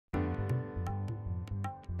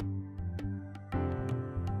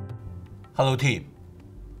Hello team.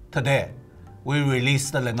 Today, we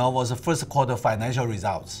released Lenovo's first quarter financial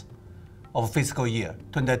results of fiscal year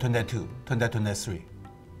 2022-2023.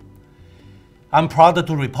 I'm proud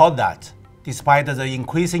to report that, despite the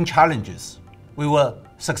increasing challenges, we will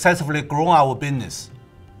successfully grow our business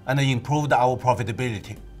and improved our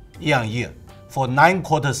profitability year-on-year for 9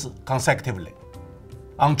 quarters consecutively,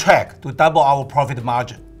 on track to double our profit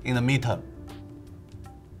margin in the midterm.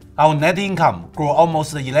 Our net income grew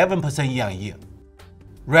almost 11% year-on-year.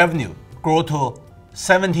 Revenue grew to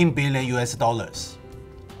 $17 billion,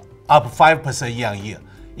 up 5% year-on-year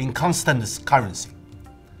in constant currency.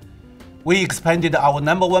 We expanded our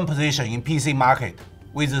number 1 position in PC market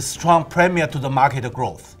with a strong premium to the market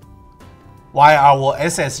growth, while our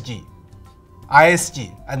SSG,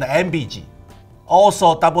 ISG, and MBG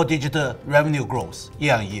also double-digit revenue growth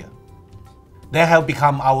year-on-year. They have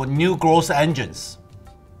become our new growth engines.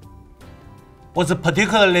 What's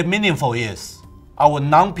particularly meaningful is our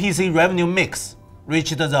non-PC revenue mix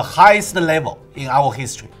reached the highest level in our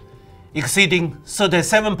history, exceeding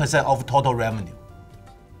 37% of total revenue.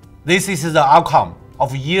 This is the outcome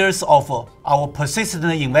of years of our persistent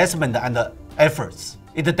investment and efforts.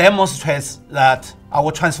 It demonstrates that our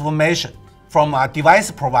transformation from a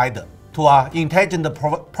device provider to an intelligent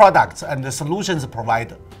products and solutions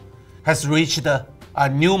provider has reached a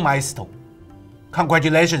new milestone.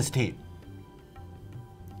 Congratulations, team.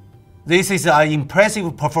 This is an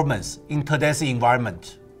impressive performance in today's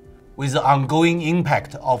environment, with the ongoing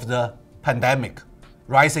impact of the pandemic,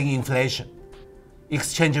 rising inflation,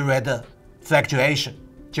 exchange rate fluctuation,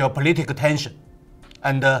 geopolitical tension,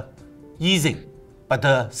 and easing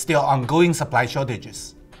but still ongoing supply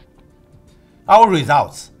shortages. Our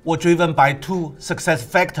results were driven by 2 success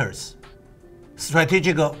factors: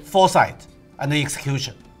 strategic foresight and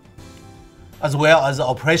execution, as well as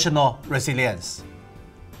operational resilience.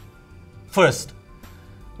 First,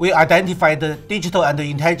 we identified digital and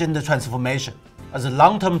intelligent transformation as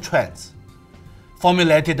long-term trends,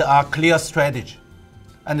 formulated a clear strategy,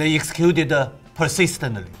 and executed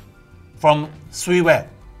persistently, from 3-web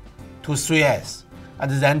to 3S,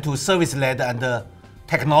 and then to service-led and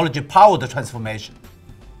technology-powered transformation.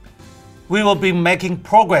 We will be making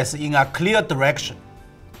progress in a clear direction.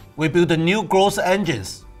 We built new growth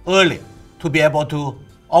engines early to be able to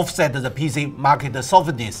offset the PC market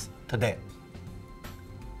softness today.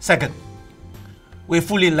 Second, we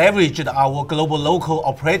fully leveraged our global local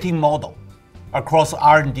operating model across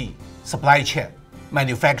R&D, supply chain,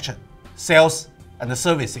 manufacturing, sales, and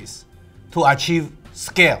services to achieve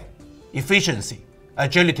scale, efficiency,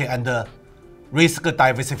 agility, and risk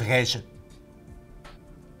diversification.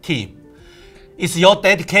 Team, it's your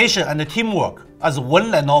dedication and teamwork as one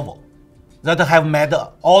Lenovo that have made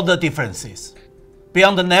all the differences.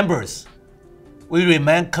 Beyond the numbers, we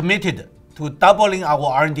remain committed to doubling our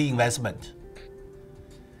R&D investment.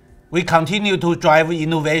 We continue to drive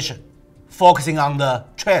innovation, focusing on the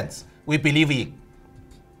trends we believe in,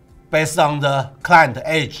 based on the client,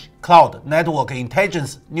 edge, cloud, network,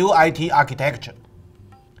 intelligence, new IT architecture,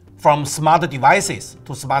 from smart devices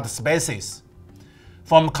to smart spaces,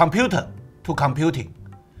 from computer to computing,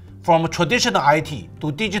 from traditional IT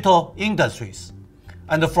to digital industries,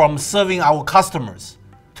 and from serving our customers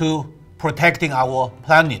to protecting our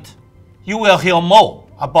planet. You will hear more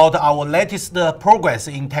about our latest progress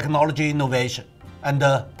in technology innovation and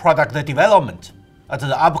product development at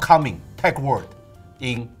the upcoming Tech World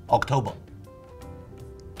in October.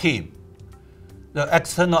 Team, the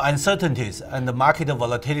external uncertainties and market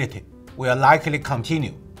volatility will likely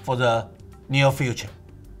continue for the near future.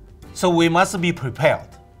 So we must be prepared.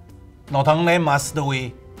 Not only must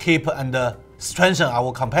we keep and strengthen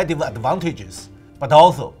our competitive advantages, but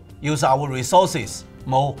also use our resources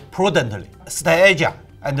more prudently, stay agile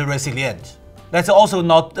and resilient. Let's also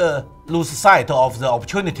not lose sight of the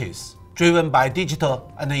opportunities driven by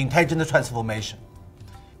digital and intelligent transformation.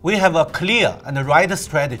 We have a clear and right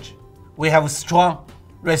strategy. We have strong,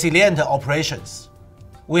 resilient operations.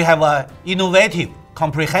 We have an innovative,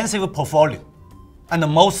 comprehensive portfolio. And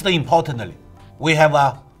most importantly, we have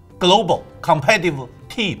a global, competitive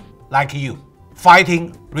team like you,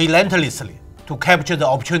 fighting relentlessly to capture the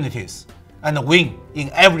opportunities and win in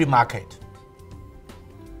every market.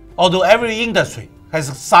 Although every industry has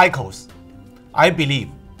cycles, I believe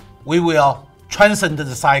we will transcend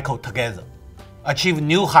the cycle together, achieve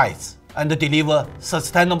new heights, and deliver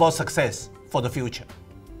sustainable success for the future.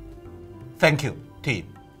 Thank you, team.